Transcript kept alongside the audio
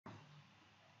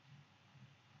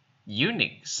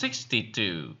Unit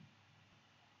 62.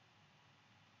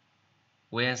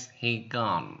 Where's he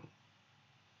gone?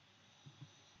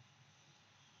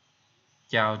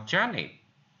 Chào Janet,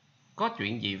 có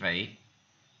chuyện gì vậy?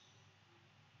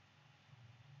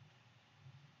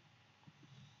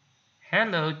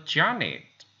 Hello Janet,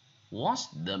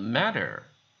 what's the matter?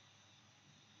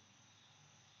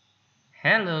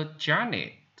 Hello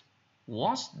Janet,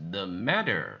 what's the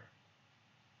matter?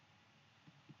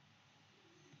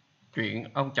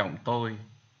 Chuyện ông chồng tôi,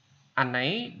 anh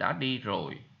ấy đã đi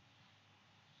rồi.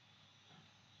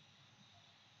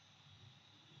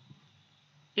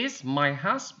 It's my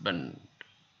husband,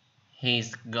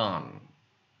 he's gone.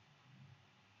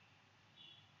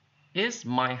 It's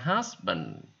my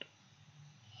husband,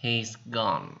 he's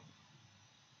gone.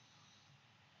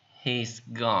 He's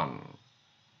gone.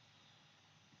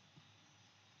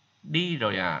 Đi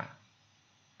rồi à?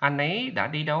 Anh ấy đã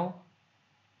đi đâu?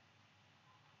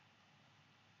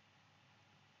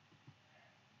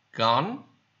 Gone?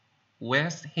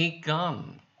 Where's he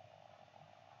gone?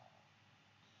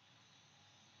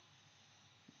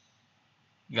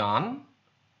 Gone?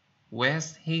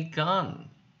 Where's he gone?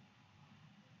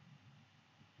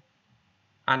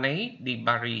 Anh ấy đi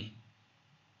Paris.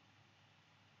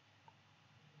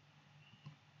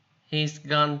 He's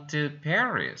gone to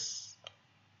Paris.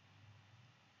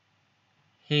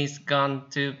 He's gone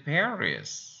to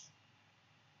Paris.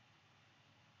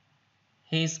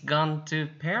 He's gone to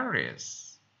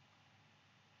Paris.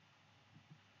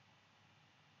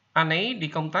 Anh ấy đi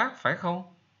công tác phải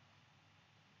không?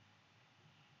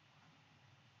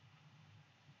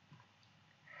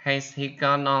 Has he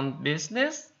gone on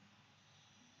business?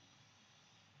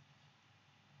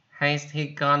 Has he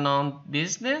gone on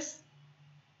business?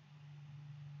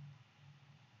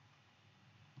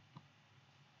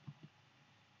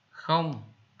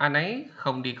 Không, anh ấy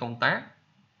không đi công tác.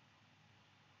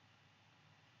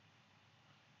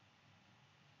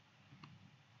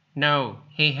 No,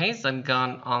 he hasn't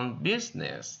gone on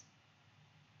business.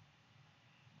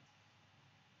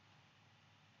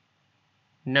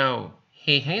 No,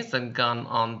 he hasn't gone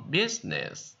on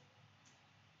business.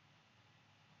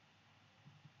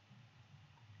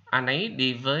 Anh ấy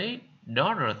đi với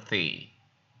Dorothy.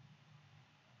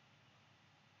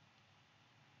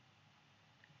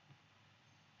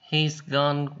 He's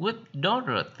gone with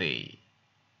Dorothy.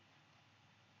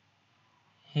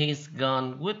 He's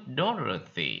gone with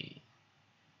Dorothy.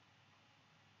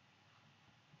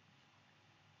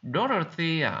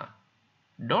 Dorothy à?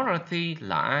 Dorothy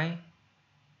là ai?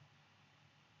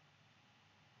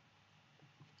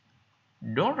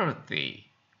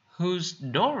 Dorothy. Who's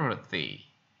Dorothy?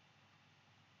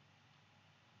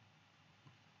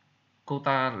 Cô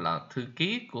ta là thư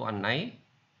ký của anh ấy.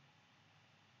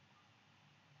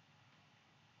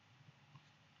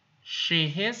 She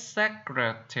his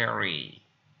secretary.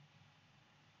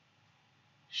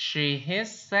 She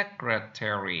his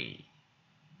secretary.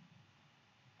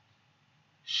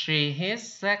 She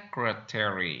his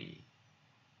secretary.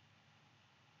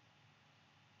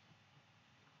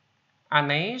 Anh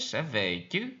ấy sẽ về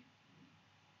chứ?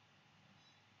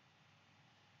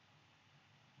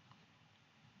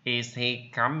 Is he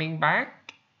coming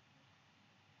back?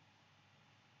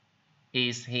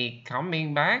 Is he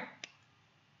coming back?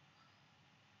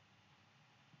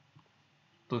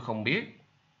 Tôi không biết.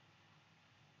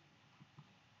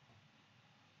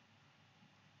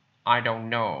 I don't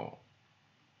know.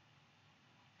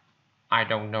 I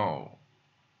don't know.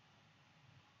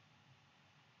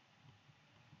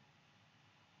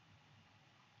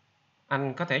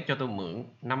 Anh có thể cho tôi mượn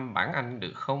 5 bảng Anh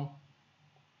được không?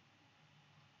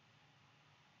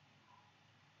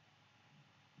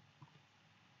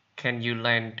 Can you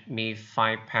lend me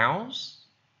 5 pounds?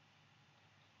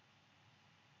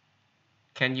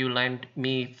 Can you lend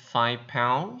me 5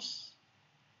 pounds?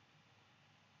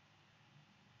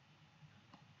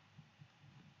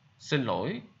 Xin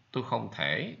lỗi, tôi không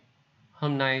thể.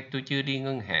 Hôm nay tôi chưa đi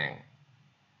ngân hàng.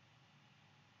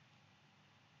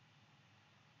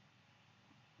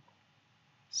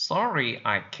 Sorry,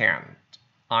 I can't.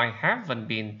 I haven't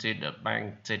been to the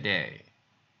bank today.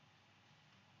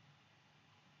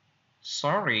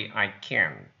 Sorry, I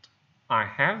can't. I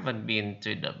haven't been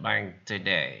to the bank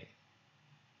today.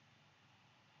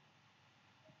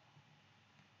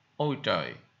 Ôi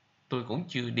trời, tôi cũng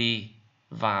chưa đi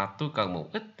và tôi cần một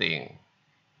ít tiền.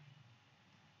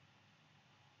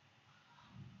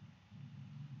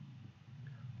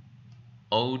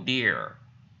 Oh dear,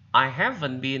 I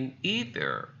haven't been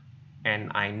either,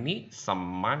 and I need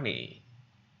some money.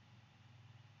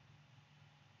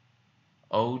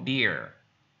 Oh dear,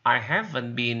 I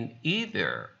haven't been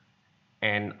either,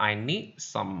 and I need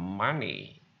some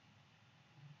money.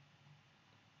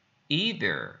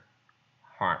 Either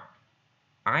hoặc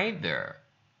either.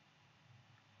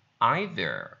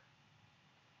 Either.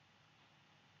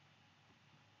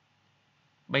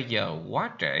 Bây giờ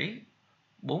quá trễ,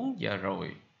 4 giờ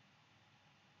rồi.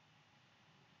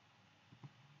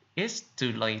 It's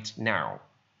too late now.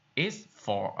 It's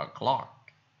 4 o'clock.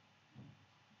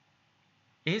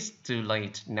 It's too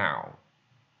late now.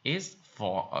 It's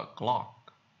 4 o'clock.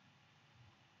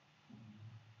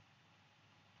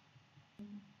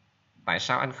 Tại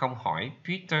sao anh không hỏi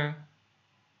Peter?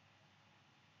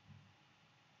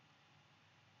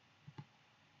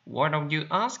 Why don't you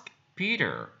ask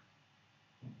Peter?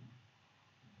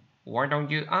 Why don't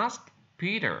you ask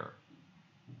Peter?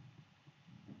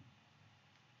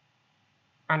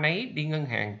 Anh ấy đi ngân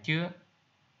hàng chưa?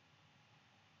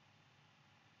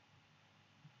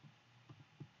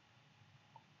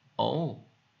 Oh,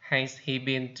 has he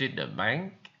been to the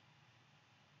bank?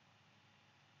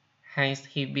 Has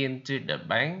he been to the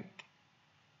bank?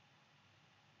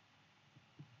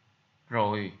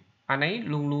 Rồi, anh ấy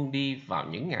luôn luôn đi vào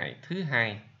những ngày thứ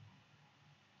hai.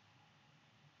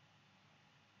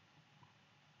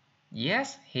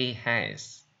 Yes, he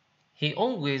has. He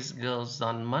always goes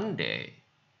on Monday.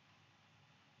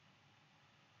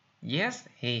 Yes,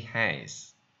 he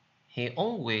has. He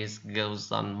always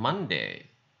goes on Monday.